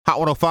Hot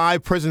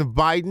 105, President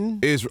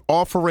Biden is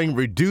offering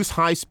reduced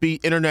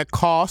high-speed internet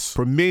costs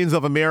for millions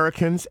of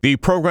Americans. The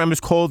program is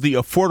called the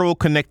Affordable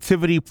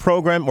Connectivity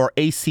Program, or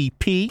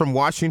ACP. From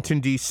Washington,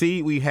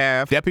 D.C., we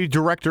have Deputy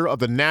Director of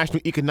the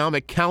National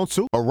Economic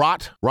Council,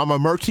 Bahrat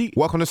Ramamurti.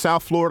 Welcome to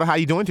South Florida. How are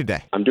you doing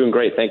today? I'm doing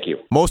great, thank you.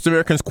 Most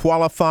Americans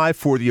qualify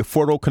for the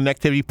Affordable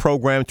Connectivity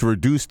Program to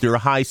reduce their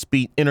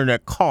high-speed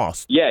internet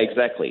costs. Yeah,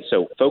 exactly.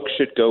 So folks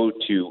should go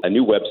to a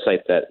new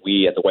website that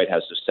we at the White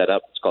House have set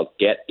up. It's called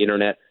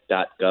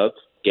getinternet.gov,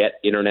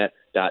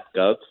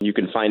 getinternet.gov. You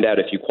can find out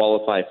if you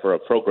qualify for a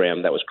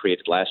program that was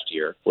created last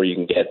year where you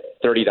can get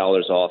 $30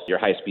 off your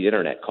high-speed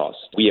internet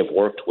costs. We have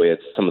worked with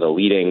some of the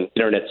leading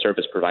internet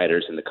service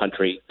providers in the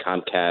country,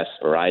 Comcast,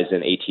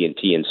 Verizon,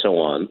 AT&T, and so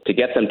on, to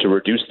get them to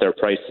reduce their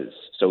prices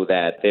so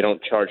that they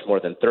don't charge more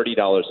than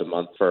 $30 a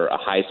month for a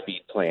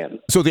high-speed plan.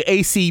 So the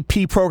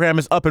ACP program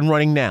is up and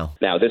running now?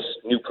 Now, this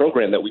new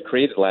program that we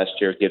created last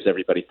year gives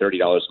everybody $30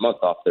 a month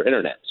off their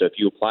internet. So if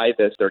you apply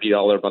this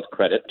 $30 a month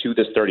credit to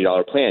this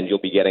 $30 plan, you'll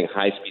be getting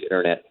high-speed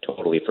internet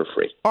totally for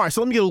free. All right,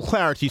 so let me get a little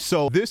clarity.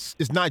 So this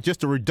is not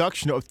just a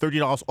reduction of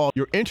 $30 off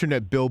your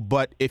internet bill,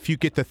 but if you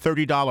get the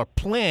 $30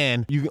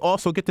 plan, you can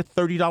also get the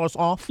 $30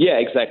 off? Yeah,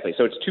 exactly.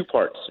 So it's two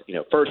parts.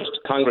 First,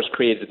 Congress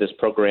created this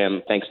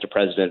program thanks to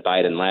President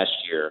Biden last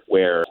year,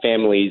 where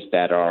families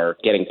that are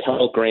getting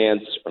Pell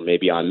Grants or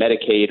maybe on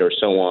Medicaid or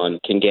so on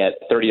can get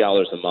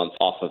 $30 a month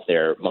off of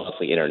their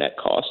monthly internet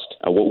cost.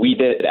 What we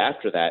did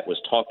after that was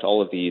talk to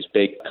all of these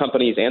big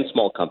companies and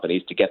small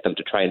companies to get them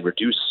to try and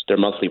reduce their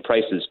monthly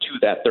prices to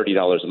that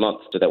 $30 a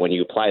month so that when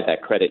you apply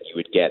that credit, you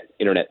would get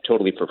internet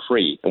totally for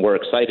free. And we're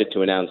excited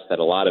to announce that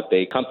a lot of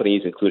big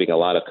companies, including a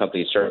lot of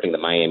companies serving the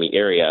Miami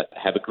area,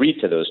 have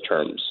agreed to those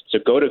terms. So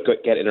go to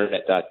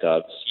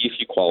getinternet.gov, see if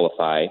you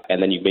qualify,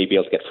 and then you may be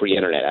able to get free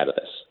internet out of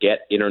this.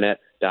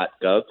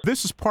 Getinternet.gov.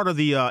 This is part of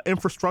the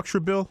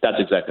infrastructure bill? That's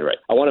exactly right.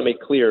 I want to make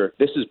clear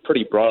this is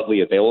pretty broadly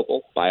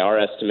available. By our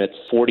estimates,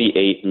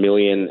 48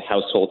 million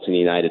households in the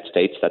United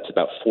States, that's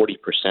about 40%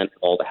 of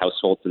all the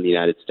households in the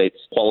United States,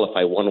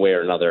 qualify one way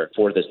or another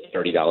for this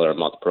 $30 a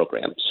month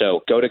program.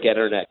 So go to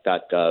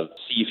getinternet.gov,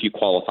 see if you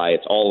qualify.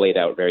 It's all laid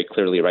out very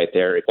clearly right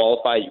there. If you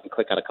qualify, you can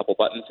click on a couple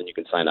buttons and you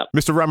can sign up.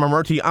 Mr.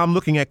 Ramamurti, I'm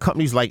looking at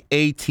companies like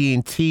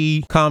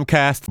AT&T,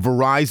 Comcast,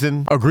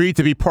 Verizon, agreed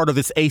to be part of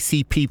this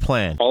ACP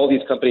plan. All of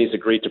these companies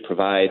agreed to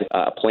provide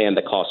a plan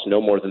that costs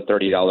no more than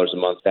 $30 a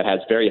month that has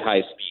very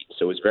high speed.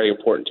 So it's very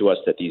important to us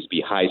that these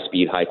be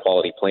high-speed,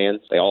 high-quality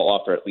plans. They all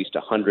offer at least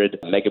 100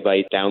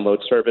 megabyte download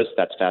service.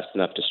 That's fast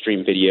enough to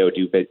stream video,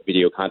 do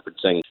video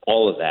conferencing,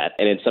 all of that.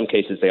 And in some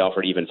cases, they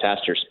offer even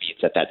faster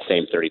speeds at that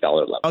same $30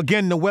 level.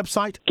 Again, the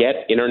website?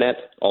 Getinternet,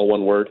 all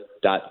one word,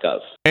 .gov.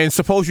 And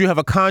suppose you have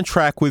a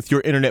contract with your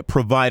internet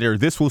provider.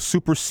 This will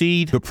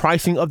supersede the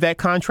pricing of that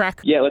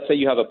contract? Yeah, let's say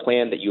you have a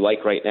plan that you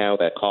like right now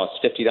that costs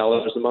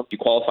 $50 a month. You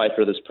qualify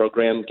for this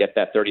program, get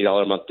that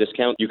 $30 a month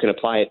discount. You can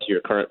apply it to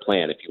your current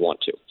plan if you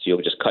want to. So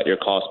you'll just cut your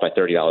cost by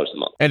 $30 a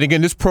month. And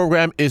again, this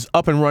program is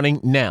up and running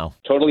now.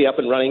 Totally up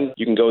and running.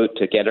 You can go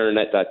to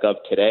getinternet.gov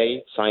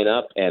today, sign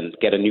up, and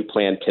get a new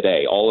plan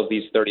today. All of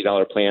these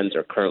 $30 plans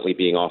are currently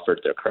being offered.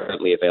 They're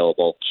currently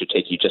available. It should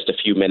take you just a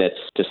few minutes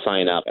to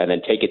sign up and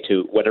then take it to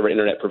whatever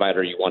internet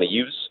provider you want to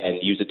use and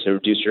use it to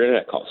reduce your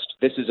internet cost.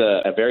 This is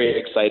a very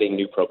exciting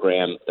new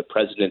program. The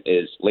president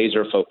is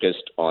laser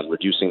focused on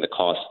reducing the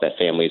costs that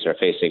families are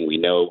facing. We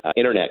know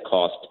internet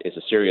cost is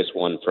a serious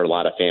one for a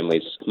lot of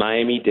families.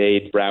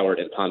 Miami-Dade, Broward,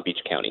 and Palm Beach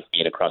County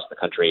being across the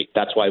country.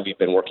 That's why we've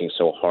been working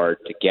so hard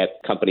to get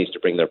companies to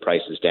bring their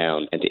prices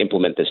down and to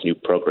implement this new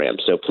program.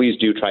 So please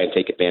do try and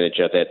take advantage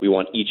of it. We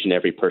want each and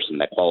every person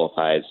that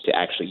qualifies to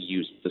actually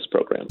use this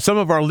program. Some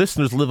of our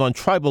listeners live on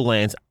tribal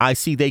lands. I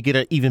see they get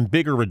an even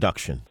bigger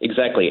reduction.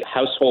 Exactly.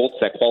 Households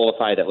that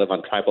qualify that live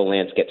on tribal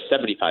lands get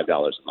 $75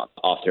 a month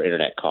off their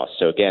internet costs.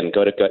 So again,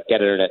 go to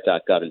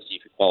getinternet.gov and see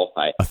if you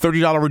qualify. A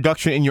 $30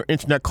 reduction in your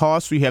internet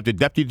costs. We have the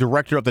Deputy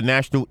Director of the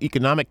National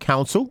Economic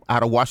Council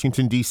out of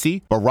Washington,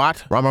 D.C.,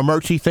 Bahrat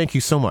Ramamurti. Thank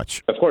you so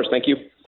much. Of course. Thank you.